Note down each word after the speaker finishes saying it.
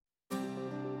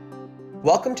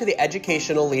Welcome to the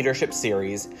Educational Leadership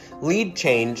Series, Lead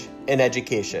Change in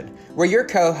Education, where your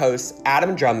co-hosts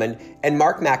Adam Drummond and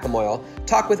Mark McElmoyle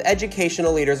talk with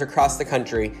educational leaders across the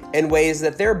country in ways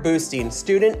that they're boosting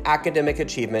student academic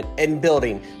achievement and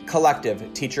building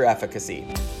collective teacher efficacy.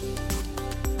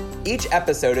 Each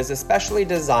episode is especially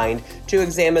designed to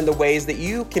examine the ways that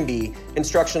you can be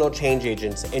instructional change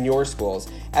agents in your schools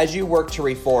as you work to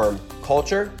reform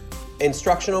culture,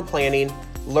 instructional planning,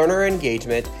 learner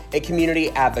engagement, and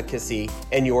community advocacy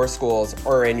in your schools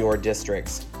or in your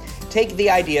districts. Take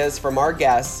the ideas from our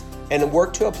guests and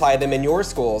work to apply them in your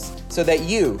schools so that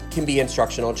you can be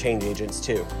instructional change agents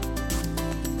too.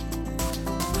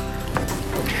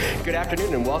 Good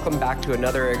afternoon and welcome back to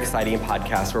another exciting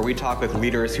podcast where we talk with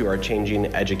leaders who are changing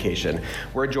education.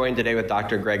 We're joined today with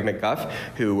Dr. Greg McGuff,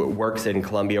 who works in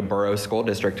Columbia Borough School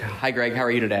District. Hi, Greg. How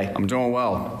are you today? I'm doing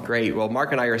well. Great. Well,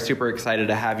 Mark and I are super excited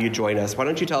to have you join us. Why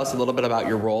don't you tell us a little bit about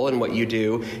your role and what you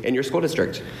do in your school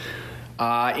district?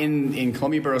 In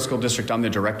Columbia Borough School District, I'm the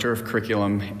Director of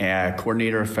Curriculum,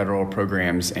 Coordinator of Federal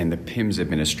Programs, and the PIMS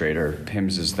Administrator.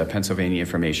 PIMS is the Pennsylvania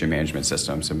Information Management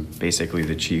System, so basically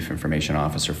the Chief Information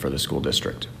Officer for the school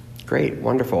district. Great,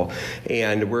 wonderful.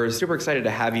 And we're super excited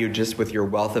to have you just with your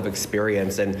wealth of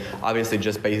experience and obviously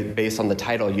just based on the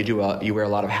title, you wear a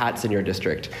lot of hats in your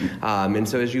district. And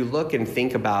so as you look and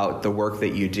think about the work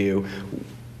that you do,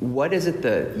 what is it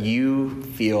that you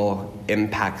feel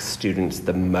impacts students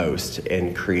the most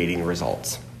in creating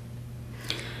results?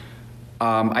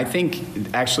 I think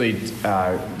actually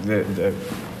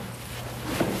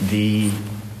the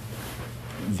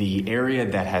area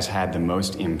that has had the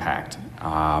most impact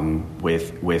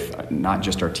with not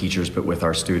just our teachers but with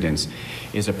our students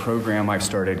is a program I've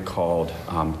started called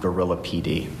Guerrilla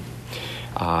PD.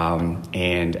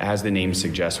 And as the name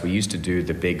suggests, we used to do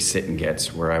the big sit and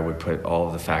gets where I would put all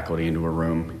of the faculty into a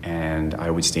room and I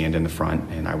would stand in the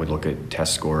front and I would look at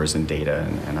test scores and data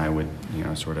and I would,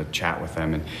 sort of chat with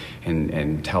them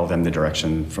and tell them the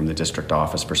direction from the district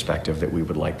office perspective that we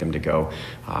would like them to go,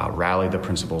 rally the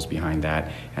principals behind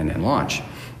that, and then launch.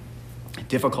 The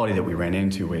difficulty that we ran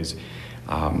into is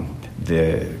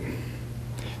the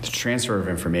transfer of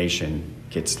information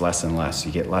gets less and less.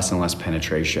 You get less and less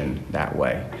penetration that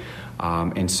way.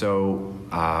 And so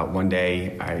one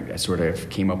day I sort of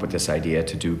came up with this idea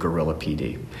to do Guerrilla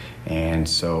PD. And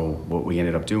so what we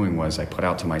ended up doing was I put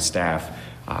out to my staff,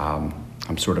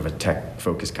 I'm sort of a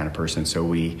tech-focused kind of person, so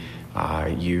we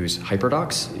use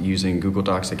HyperDocs using Google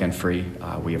Docs, again, free.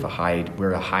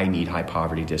 We're a high-need,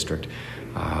 high-poverty district,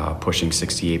 pushing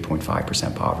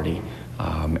 68.5% poverty.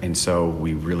 And so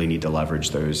we really need to leverage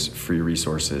those free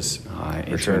resources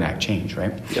to enact change,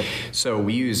 right? Yep. So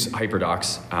we use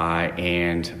HyperDocs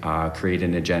and create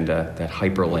an agenda that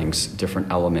hyperlinks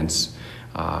different elements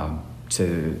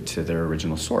to their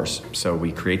original source. So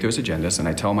we create those agendas, and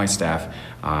I tell my staff,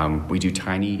 we do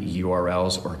tiny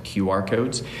URLs or QR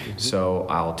codes. Mm-hmm. So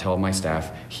I'll tell my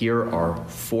staff, here are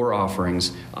 4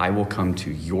 offerings. I will come to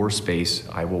your space.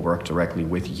 I will work directly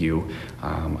with you.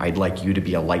 I'd like you to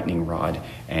be a lightning rod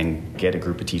and get a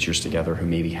group of teachers together who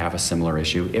maybe have a similar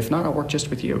issue. If not, I'll work just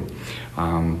with you.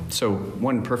 So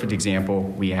one perfect example,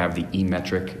 we have the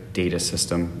eMetric data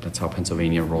system. That's how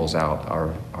Pennsylvania rolls out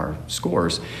our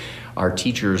scores. Our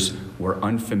teachers were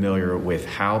unfamiliar with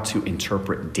how to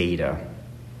interpret data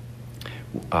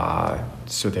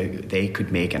so that they could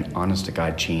make an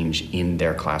honest-to-God change in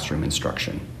their classroom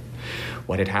instruction.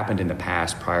 What had happened in the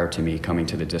past prior to me coming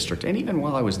to the district, and even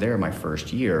while I was there my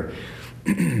first year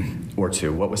or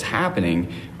two, what was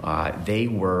happening, they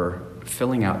were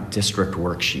filling out district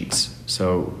worksheets.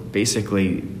 So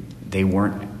basically, no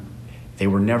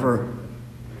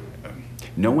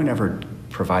one ever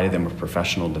provided them with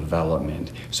professional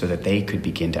development so that they could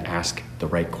begin to ask the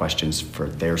right questions for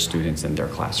their students in their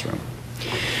classroom.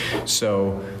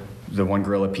 So the one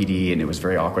Guerrilla PD, and it was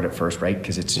very awkward at first, right?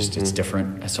 Because it's just, it's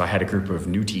different. So I had a group of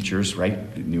new teachers,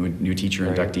 right? New teacher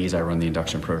inductees. I run the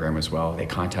induction program as well. They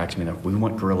contacted me, we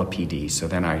want Guerrilla PD. So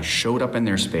then I showed up in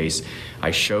their space.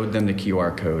 I showed them the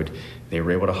QR code. They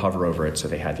were able to hover over it, so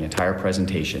they had the entire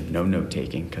presentation, no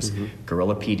note-taking, because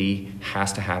Guerrilla PD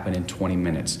has to happen in 20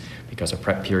 minutes because a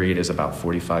prep period is about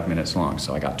 45 minutes long.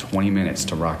 So I got 20 minutes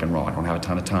to rock and roll. I don't have a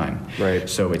ton of time. Right.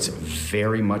 So it's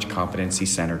very much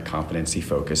competency-centered,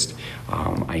 competency-focused.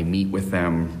 I meet with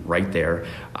them right there,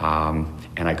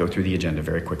 and I go through the agenda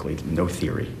very quickly. No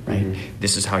theory, right?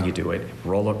 This is how you do it.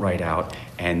 Roll it right out,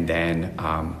 and then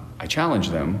I challenge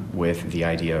them with the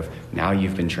idea of, now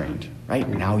you've been trained, right?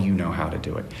 Now you know how to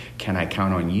do it. Can I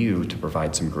count on you to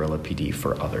provide some Guerrilla PD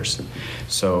for others?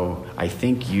 So I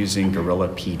think using Guerrilla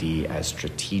PD as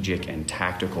strategic and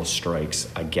tactical strikes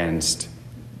against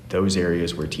those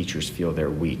areas where teachers feel they're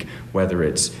weak, whether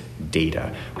it's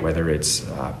data, whether it's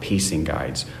pacing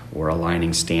guides, or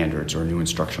aligning standards, or new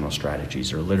instructional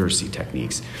strategies, or literacy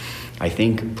techniques. I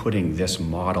think putting this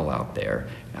model out there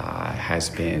has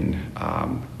been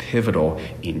pivotal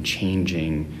in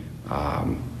changing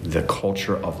the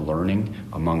culture of learning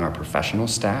among our professional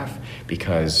staff,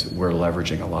 because we're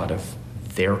leveraging a lot of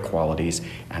their qualities,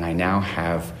 and I now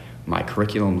have my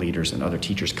curriculum leaders and other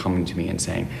teachers coming to me and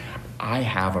saying, I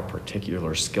have a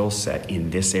particular skill set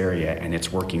in this area and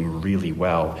it's working really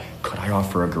well. Could I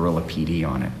offer a Gorilla PD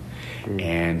on it?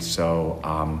 And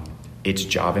so it's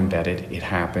job embedded. It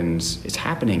happens. It's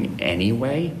happening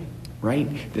anyway,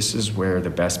 right? This is where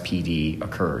the best PD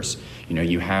occurs.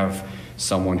 You have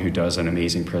someone who does an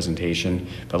amazing presentation,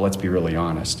 but let's be really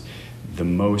honest. The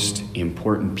most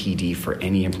important PD for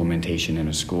any implementation in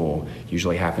a school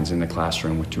usually happens in the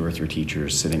classroom with 2 or 3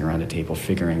 teachers sitting around a table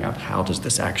figuring out, how does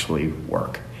this actually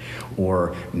work?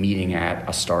 Or meeting at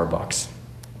a Starbucks,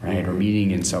 right? Or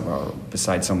meeting in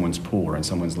beside someone's pool or in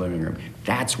someone's living room.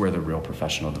 That's where the real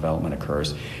professional development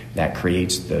occurs. That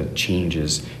creates the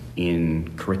changes in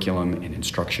curriculum and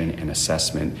instruction and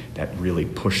assessment that really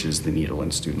pushes the needle in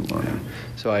student learning.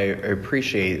 So I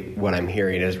appreciate what I'm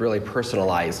hearing is really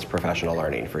personalized professional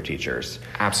learning for teachers.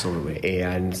 Absolutely.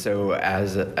 And so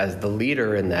as the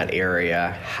leader in that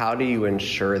area, how do you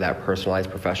ensure that personalized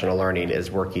professional learning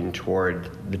is working toward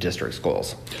the district's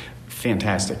goals?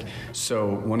 Fantastic. So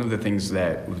one of the things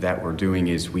that we're doing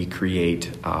is we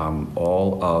create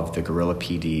all of the Gorilla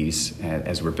PDs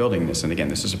as we're building this. And again,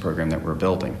 this is a program that we're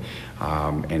building.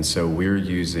 And so we're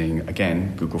using,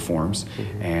 again, Google Forms.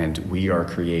 And we are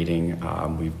creating,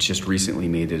 we've just recently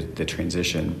made the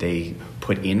transition. They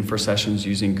put in for sessions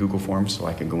using Google Forms, so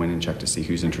I can go in and check to see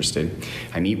who's interested.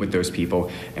 I meet with those people,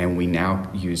 and we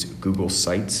now use Google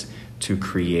Sites to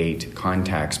create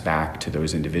contacts back to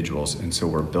those individuals. And so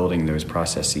we're building those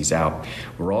processes out.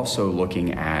 We're also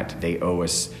looking at, they owe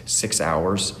us 6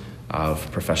 hours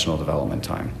of professional development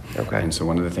time. Okay. And so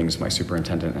one of the things my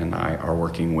superintendent and I are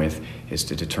working with is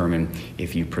to determine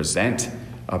if you present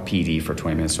a PD for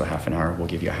 20 minutes to a half an hour, we'll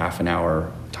give you a half an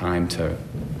hour time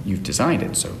you've designed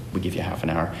it, so we give you half an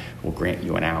hour, we'll grant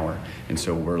you an hour. And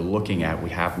so we're looking at, we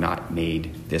have not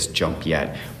made this jump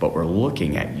yet, but we're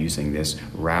looking at using this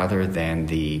rather than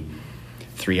the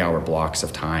 3-hour blocks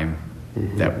of time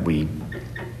that we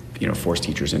force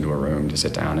teachers into a room to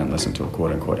sit down and listen to a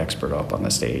quote-unquote expert up on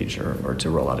the stage or to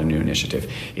roll out a new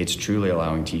initiative. It's truly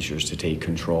allowing teachers to take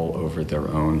control over their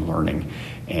own learning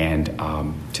and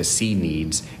to see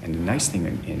needs. And the nice thing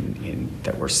in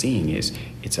that we're seeing is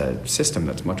it's a system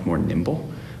that's much more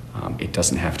nimble. It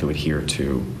doesn't have to adhere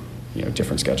to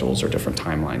different schedules or different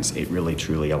timelines. It really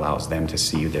truly allows them to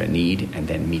see their need and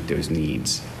then meet those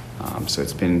needs. So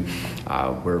it's been,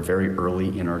 we're very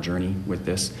early in our journey with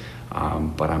this,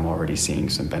 but I'm already seeing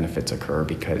some benefits occur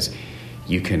because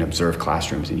you can observe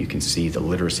classrooms and you can see the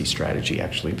literacy strategy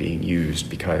actually being used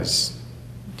because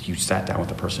you sat down with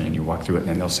the person and you walk through it, and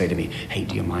then they'll say to me, hey,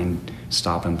 do you mind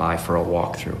stopping by for a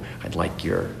walkthrough? I'd like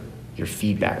your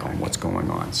feedback on what's going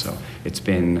on. So it's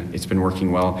been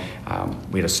working well.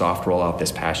 We had a soft rollout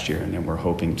this past year, and then we're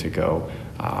hoping to go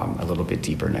a little bit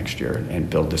deeper next year and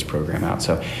build this program out.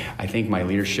 So I think my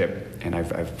leadership, and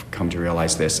I've come to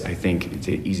realize this, I think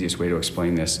the easiest way to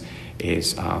explain this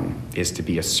is to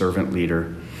be a servant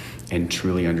leader and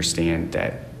truly understand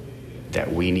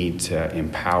that we need to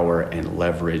empower and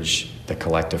leverage the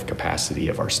collective capacity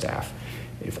of our staff.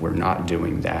 If we're not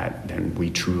doing that, then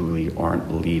we truly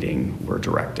aren't leading, we're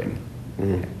directing.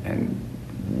 And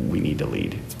we need to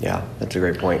lead. Yeah, that's a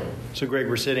great point. So Greg,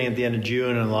 we're sitting at the end of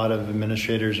June, and a lot of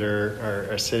administrators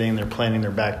are sitting, they're planning their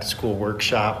back to school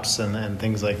workshops and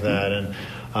things like that. And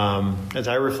as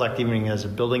I reflect, even as a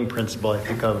building principal, I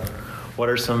think of what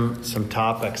are some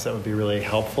topics that would be really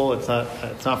helpful. It's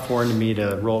not foreign to me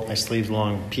to roll up my sleeves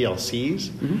along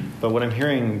PLCs, but what I'm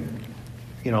hearing,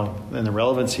 and the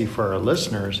relevancy for our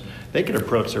listeners, they could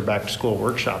approach their back to school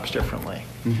workshops differently,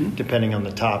 depending on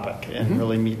the topic, and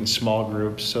really meet in small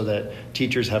groups so that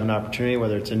teachers have an opportunity,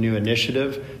 whether it's a new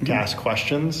initiative, to ask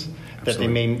questions that they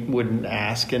wouldn't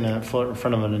ask in front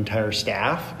of an entire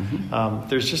staff.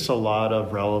 There's just a lot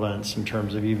of relevance in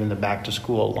terms of even the back to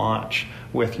school launch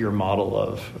with your model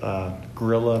of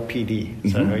Gorilla PD.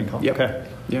 Is that how you call it? Yep. Okay.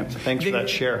 Yeah. So thanks for that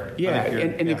share. Yeah,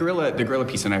 and the Gorilla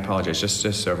piece, and I apologize, just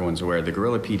so everyone's aware, the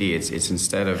Gorilla PD, it's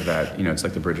instead of that, it's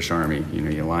like the British Army,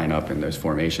 you line up in those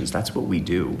formations. That's what we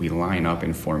do. We line up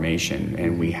in formation,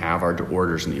 and we have our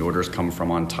orders, and the orders come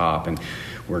from on top, and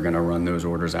we're going to run those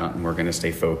orders out, and we're going to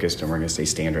stay focused, and we're going to stay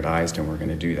standardized, and we're going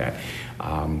to do that.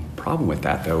 Problem with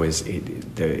that, though, is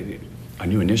a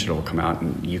new initiative will come out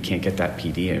and you can't get that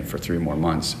PD in for 3 more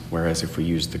months. Whereas if we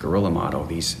use the guerrilla model,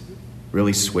 these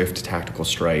really swift tactical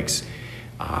strikes,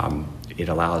 it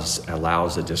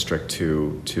allows a district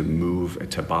to move,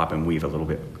 to bob and weave a little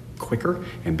bit quicker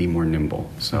and be more nimble.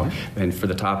 So, and for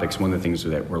the topics, one of the things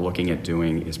that we're looking at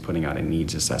doing is putting out a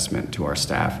needs assessment to our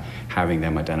staff, having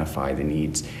them identify the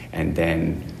needs, and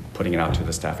then putting it out to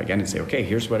the staff again and say, okay,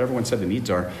 here's what everyone said the needs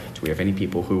are. Do we have any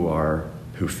people who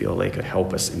feel they could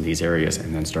help us in these areas,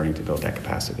 and then starting to build that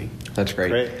capacity. That's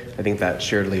great. I think that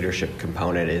shared leadership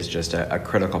component is just a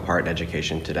critical part in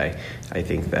education today. I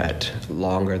think that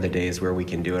longer the days where we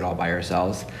can do it all by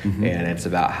ourselves, and it's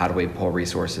about how do we pull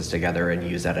resources together and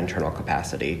use that internal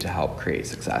capacity to help create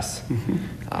success.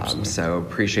 So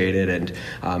appreciate it, and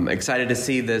excited to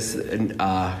see this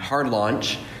hard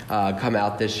launch come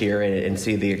out this year and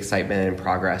see the excitement and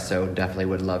progress. So definitely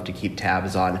would love to keep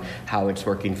tabs on how it's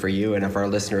working for you. And if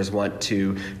our listeners want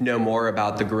to know more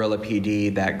about the Guerrilla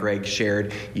PD that Greg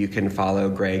shared, you can follow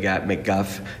Greg at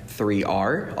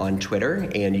McGuff3R on Twitter,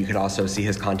 and you can also see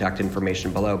his contact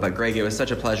information below. But Greg, it was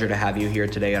such a pleasure to have you here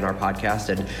today on our podcast,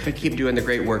 and keep doing the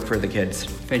great work for the kids.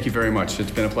 Thank you very much.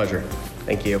 It's been a pleasure.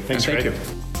 Thank you. Thanks, Thank Greg. you.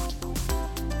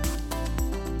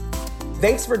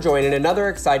 Thanks for joining another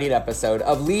exciting episode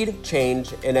of Lead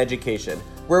Change in Education,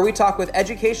 where we talk with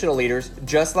educational leaders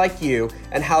just like you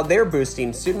and how they're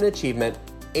boosting student achievement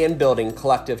and building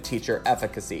collective teacher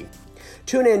efficacy.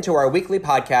 Tune in to our weekly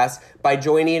podcast by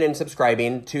joining and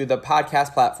subscribing to the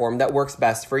podcast platform that works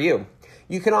best for you.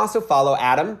 You can also follow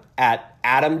Adam at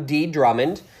Adam D.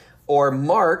 Drummond or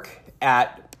Mark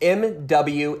at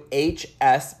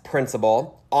MWHS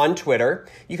Principal on Twitter.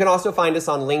 You can also find us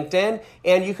on LinkedIn,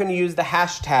 and you can use the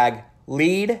hashtag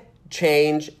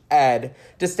LeadChangeEd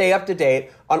to stay up to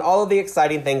date on all of the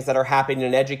exciting things that are happening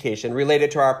in education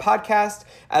related to our podcast,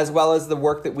 as well as the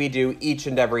work that we do each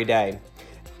and every day.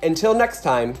 Until next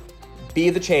time, be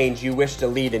the change you wish to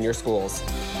lead in your schools.